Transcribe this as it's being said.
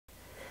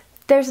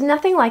There's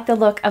nothing like the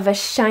look of a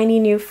shiny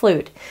new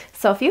flute.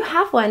 So if you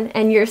have one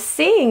and you're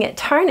seeing it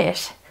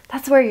tarnish,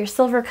 that's where your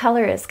silver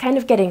color is kind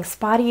of getting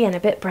spotty and a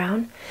bit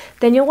brown,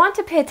 then you'll want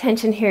to pay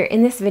attention here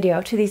in this video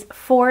to these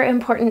 4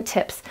 important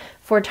tips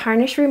for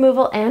tarnish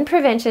removal and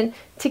prevention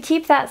to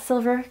keep that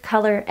silver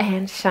color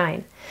and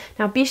shine.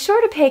 Now be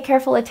sure to pay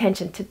careful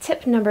attention to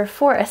tip number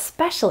 4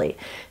 especially,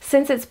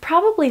 since it's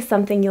probably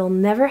something you'll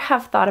never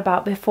have thought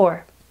about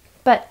before,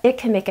 but it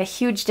can make a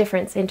huge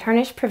difference in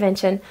tarnish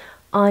prevention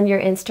on your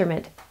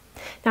instrument.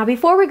 Now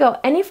before we go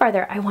any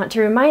farther, I want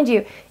to remind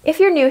you, if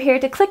you're new here,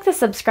 to click the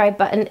subscribe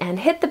button and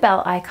hit the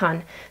bell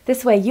icon.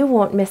 This way you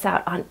won't miss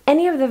out on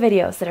any of the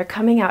videos that are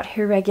coming out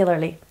here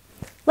regularly.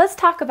 Let's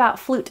talk about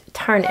flute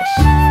tarnish.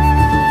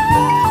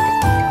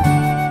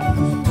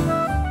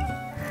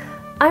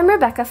 I'm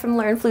Rebecca from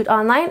Learn Flute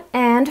Online,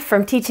 and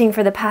from teaching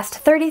for the past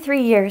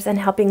 33 years and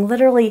helping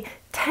literally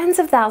tens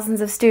of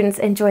thousands of students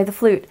enjoy the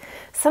flute.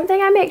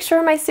 Something I make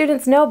sure my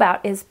students know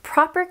about is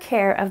proper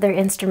care of their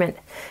instrument.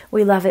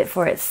 We love it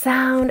for its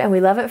sound and we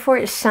love it for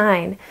its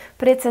shine,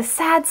 but it's a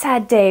sad,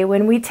 sad day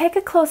when we take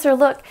a closer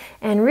look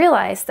and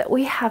realize that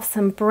we have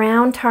some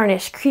brown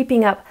tarnish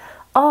creeping up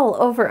all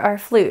over our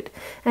flute,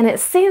 and it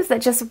seems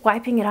that just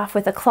wiping it off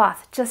with a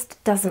cloth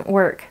just doesn't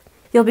work.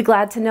 You'll be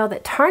glad to know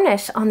that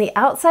tarnish on the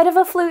outside of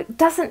a flute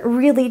doesn't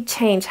really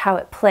change how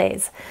it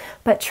plays,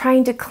 but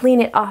trying to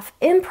clean it off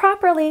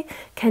improperly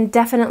can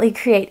definitely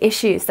create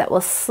issues that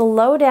will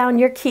slow down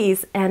your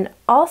keys and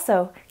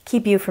also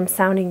keep you from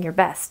sounding your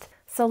best.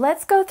 So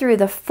let's go through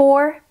the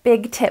 4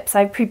 big tips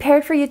I've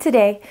prepared for you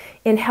today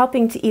in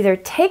helping to either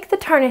take the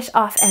tarnish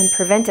off and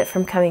prevent it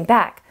from coming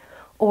back,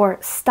 or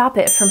stop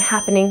it from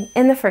happening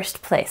in the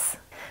first place.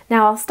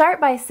 Now I'll start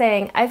by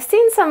saying I've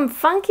seen some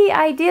funky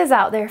ideas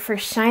out there for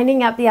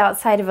shining up the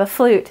outside of a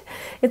flute.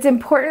 It's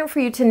important for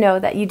you to know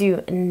that you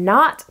do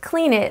not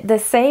clean it the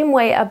same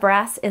way a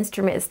brass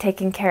instrument is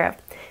taken care of.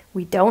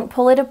 We don't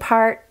pull it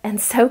apart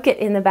and soak it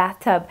in the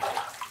bathtub.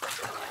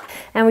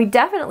 And we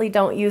definitely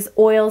don't use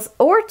oils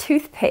or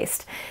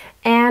toothpaste.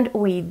 And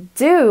we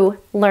do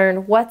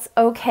learn what's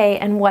okay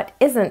and what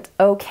isn't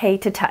okay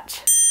to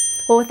touch.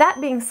 Well, with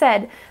that being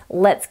said,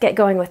 let's get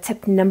going with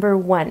tip number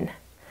 1.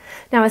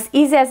 Now, as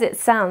easy as it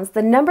sounds,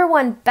 the number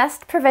 1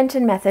 best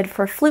prevention method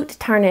for flute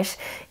tarnish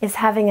is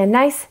having a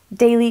nice,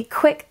 daily,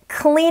 quick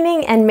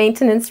cleaning and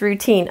maintenance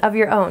routine of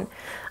your own.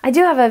 I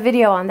do have a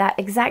video on that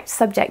exact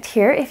subject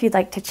here if you'd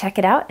like to check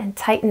it out and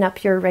tighten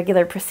up your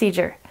regular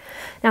procedure.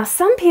 Now,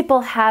 some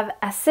people have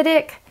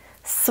acidic,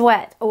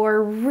 sweat,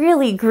 or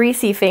really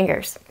greasy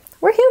fingers.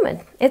 We're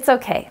human, it's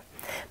okay.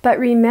 But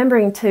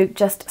remembering to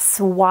just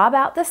swab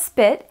out the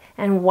spit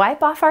and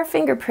wipe off our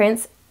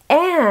fingerprints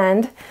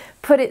and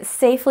put it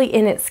safely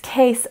in its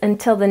case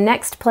until the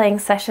next playing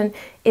session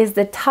is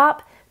the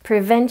top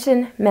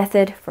prevention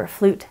method for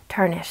flute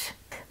tarnish.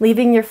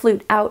 Leaving your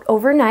flute out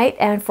overnight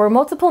and for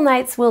multiple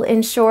nights will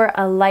ensure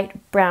a light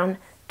brown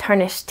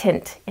tarnish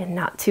tint in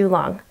not too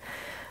long.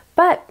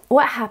 But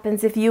what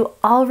happens if you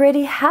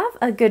already have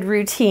a good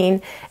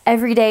routine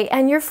every day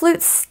and your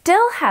flute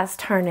still has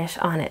tarnish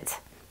on it?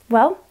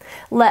 Well,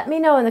 let me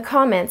know in the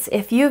comments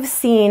if you've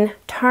seen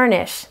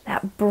tarnish,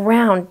 that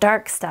brown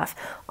dark stuff,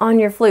 on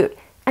your flute,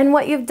 and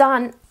what you've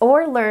done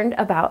or learned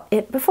about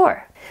it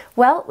before.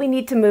 Well, we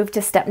need to move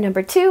to step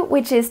number 2,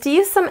 which is to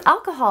use some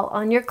alcohol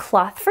on your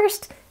cloth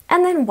first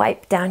and then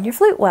wipe down your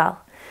flute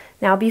well.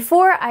 Now,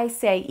 before I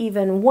say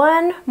even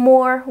one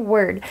more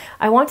word,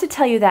 I want to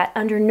tell you that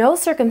under no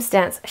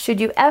circumstance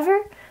should you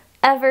ever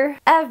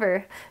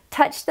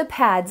touch the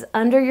pads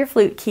under your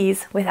flute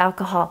keys with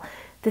alcohol.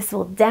 This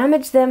will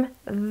damage them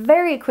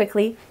very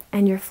quickly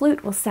and your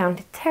flute will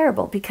sound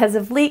terrible because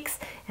of leaks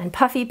and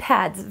puffy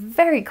pads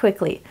very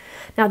quickly.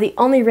 Now the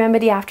only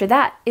remedy after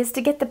that is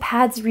to get the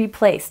pads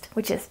replaced,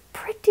 which is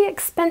pretty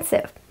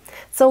expensive.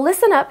 So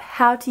listen up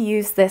how to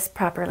use this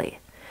properly.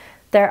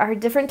 There are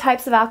different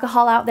types of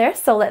alcohol out there,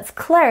 so let's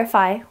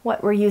clarify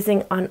what we're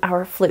using on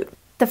our flute.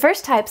 The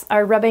first types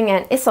are rubbing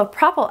and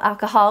isopropyl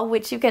alcohol,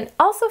 which you can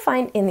also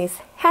find in these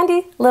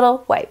handy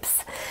little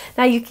wipes.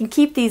 Now you can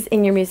keep these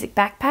in your music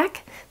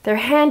backpack. They're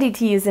handy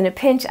to use in a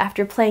pinch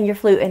after playing your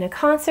flute in a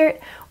concert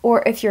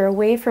or if you're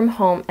away from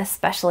home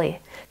especially.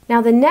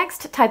 Now the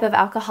next type of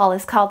alcohol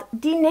is called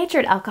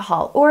denatured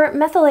alcohol or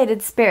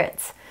methylated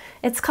spirits.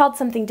 It's called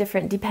something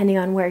different depending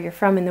on where you're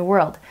from in the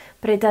world,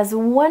 but it does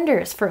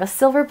wonders for a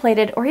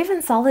silver-plated or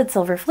even solid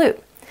silver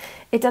flute.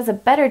 It does a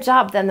better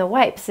job than the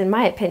wipes in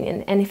my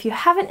opinion, and if you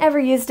haven't ever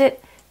used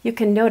it, you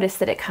can notice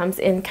that it comes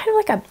in kind of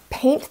like a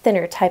paint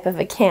thinner type of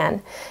a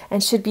can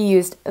and should be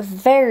used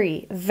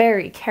very,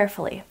 very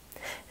carefully.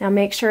 Now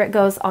make sure it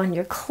goes on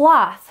your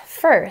cloth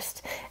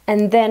first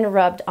and then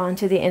rubbed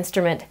onto the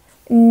instrument.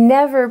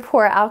 Never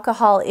pour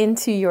alcohol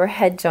into your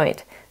head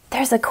joint.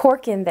 There's a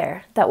cork in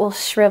there that will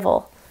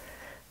shrivel.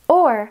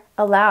 Or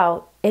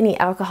allow any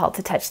alcohol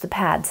to touch the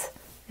pads.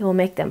 It will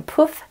make them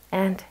poof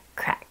and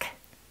crack.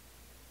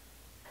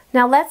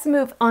 Now let's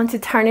move on to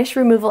tarnish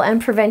removal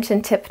and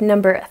prevention tip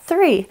number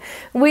 3,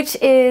 which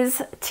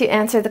is to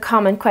answer the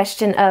common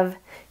question of,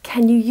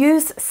 can you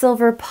use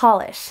silver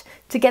polish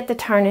to get the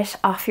tarnish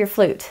off your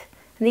flute?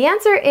 And the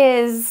answer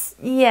is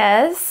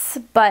yes,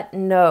 but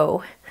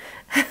no.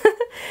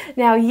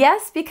 Now,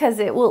 yes, because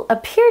it will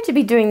appear to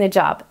be doing the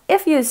job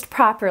if used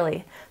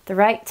properly, the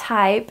right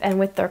type and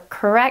with the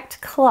correct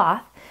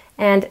cloth,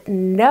 and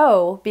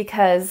no,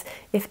 because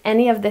if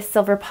any of this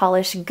silver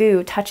polish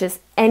goo touches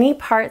any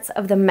parts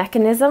of the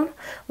mechanism,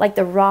 like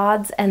the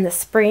rods and the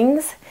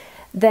springs,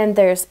 then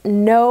there's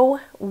no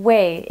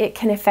way it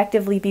can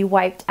effectively be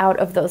wiped out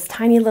of those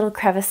tiny little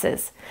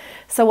crevices.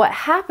 So what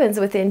happens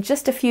within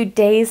just a few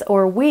days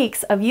or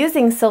weeks of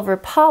using silver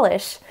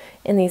polish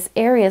in these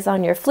areas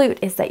on your flute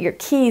is that your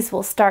keys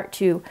will start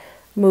to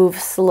move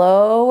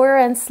slower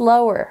and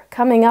slower,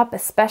 coming up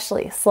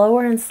especially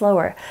slower and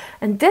slower.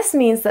 And this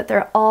means that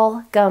they're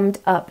all gummed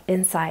up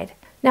inside.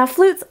 Now,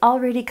 flutes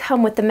already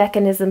come with the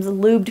mechanisms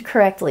lubed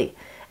correctly,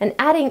 and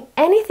adding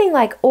anything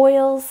like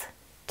oils,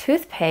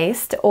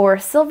 toothpaste, or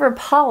silver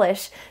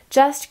polish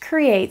just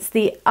creates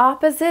the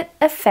opposite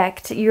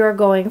effect you're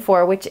going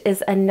for, which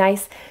is a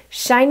nice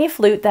shiny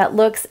flute that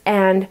looks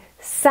and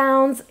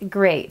sounds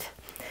great.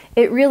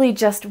 It really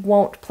just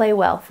won't play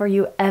well for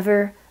you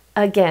ever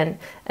again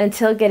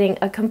until getting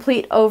a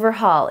complete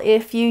overhaul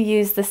if you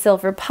use the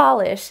silver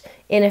polish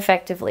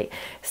ineffectively.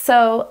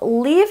 So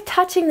leave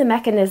touching the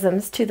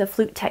mechanisms to the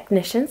flute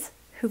technicians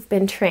who've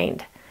been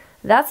trained.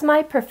 That's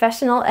my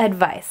professional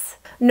advice.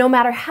 No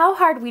matter how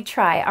hard we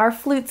try, our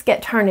flutes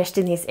get tarnished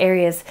in these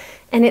areas,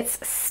 and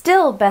it's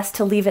still best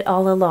to leave it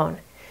all alone.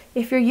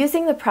 If you're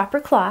using the proper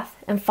cloth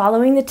and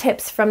following the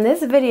tips from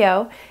this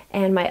video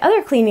and my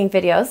other cleaning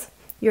videos,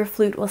 your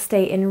flute will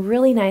stay in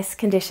really nice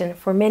condition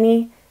for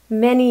many,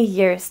 many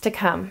years to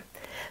come.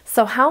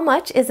 So how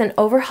much is an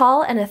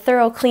overhaul and a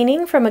thorough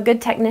cleaning from a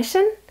good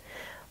technician?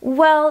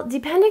 Well,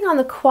 depending on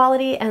the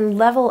quality and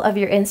level of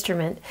your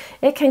instrument,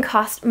 it can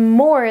cost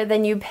more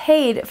than you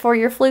paid for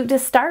your flute to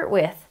start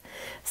with.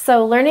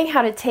 So learning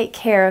how to take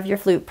care of your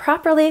flute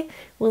properly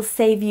will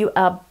save you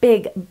a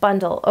big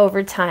bundle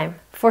over time,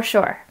 for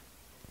sure.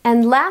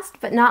 And last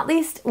but not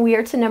least, we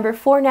are to number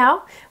 4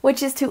 now,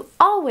 which is to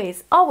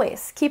always,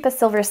 always keep a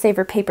silver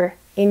saver paper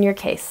in your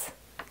case.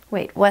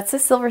 Wait, what's a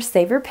silver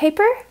saver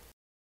paper?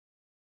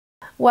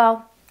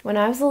 Well, when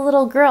I was a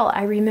little girl,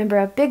 I remember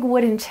a big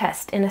wooden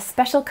chest in a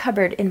special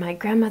cupboard in my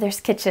grandmother's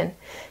kitchen.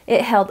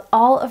 It held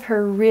all of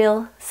her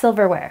real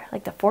silverware,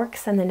 like the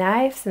forks and the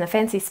knives and the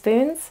fancy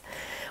spoons.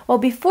 Well,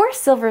 before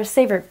silver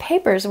saver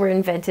papers were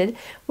invented,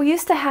 we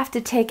used to have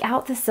to take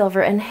out the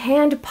silver and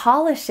hand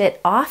polish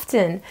it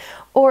often,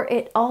 or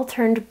it all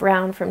turned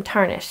brown from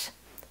tarnish.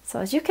 So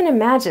as you can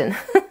imagine,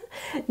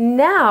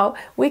 now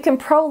we can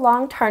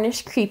prolong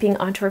tarnish creeping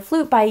onto our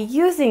flute by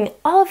using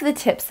all of the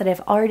tips that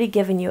I've already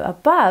given you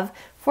above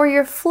for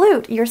your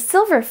flute, your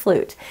silver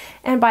flute,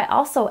 and by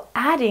also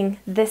adding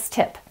this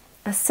tip,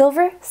 a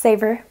silver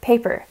saver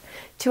paper,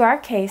 to our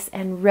case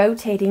and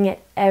rotating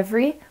it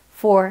every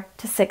 4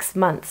 to 6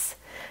 months.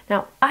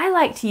 Now, I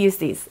like to use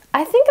these.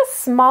 I think a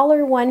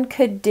smaller one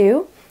could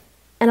do,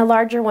 and a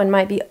larger one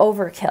might be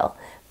overkill,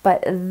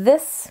 but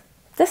this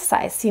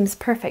size seems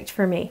perfect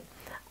for me.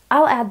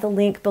 I'll add the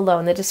link below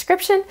in the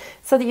description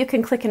so that you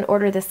can click and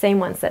order the same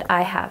ones that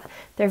I have.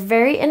 They're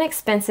very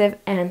inexpensive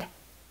and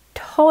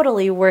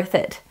totally worth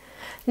it.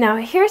 Now,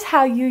 here's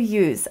how you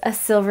use a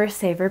silver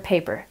saver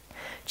paper.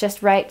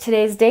 Just write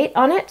today's date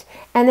on it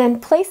and then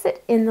place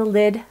it in the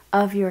lid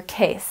of your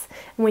case.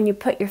 And when you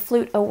put your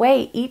flute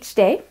away each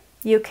day,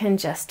 you can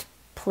just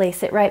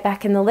place it right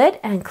back in the lid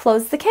and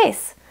close the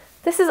case.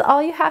 This is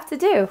all you have to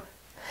do.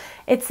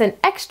 It's an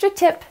extra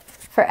tip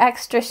for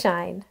extra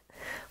shine.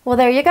 Well,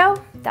 there you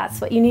go.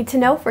 That's what you need to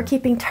know for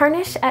keeping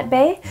tarnish at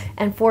bay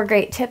and 4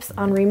 great tips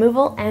on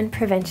removal and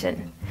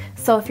prevention.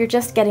 So if you're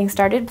just getting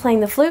started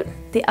playing the flute,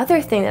 the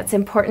other thing that's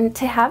important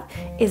to have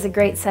is a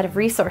great set of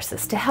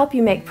resources to help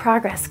you make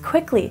progress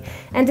quickly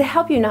and to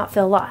help you not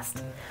feel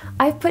lost.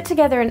 I've put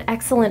together an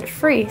excellent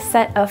free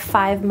set of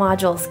 5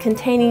 modules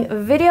containing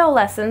video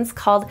lessons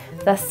called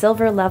The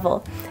Silver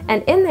Level.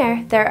 And in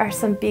there are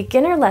some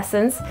beginner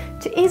lessons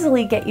to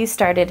easily get you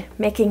started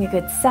making a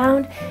good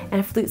sound,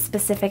 and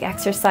flute-specific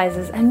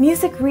exercises and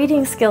music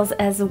reading skills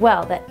as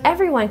well that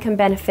everyone can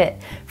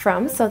benefit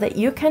from so that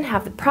you can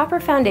have the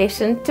proper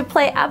foundation to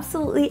play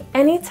absolutely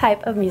any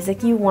type of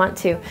music you want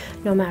to,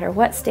 no matter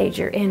what stage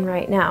you're in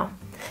right now.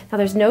 Now,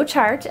 there's no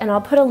charge, and I'll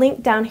put a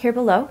link down here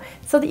below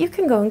so that you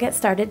can go and get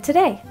started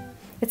today.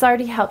 It's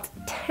already helped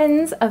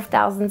tens of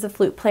thousands of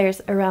flute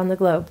players around the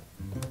globe.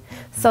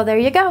 So there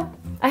you go.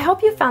 I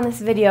hope you found this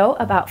video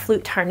about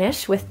flute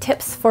tarnish with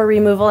tips for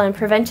removal and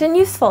prevention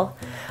useful.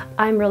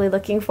 I'm really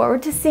looking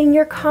forward to seeing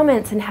your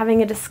comments and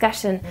having a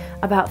discussion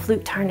about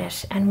flute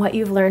tarnish and what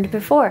you've learned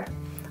before.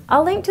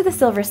 I'll link to the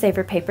silver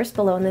saver papers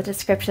below in the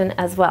description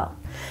as well.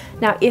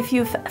 Now, if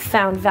you've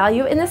found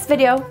value in this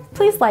video,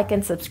 please like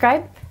and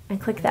subscribe and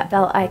click that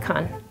bell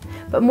icon.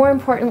 But more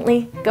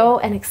importantly, go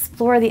and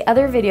explore the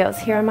other videos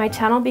here on my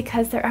channel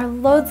because there are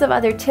loads of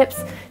other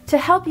tips to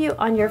help you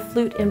on your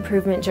flute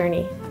improvement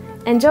journey.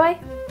 Enjoy!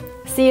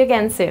 See you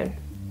again soon.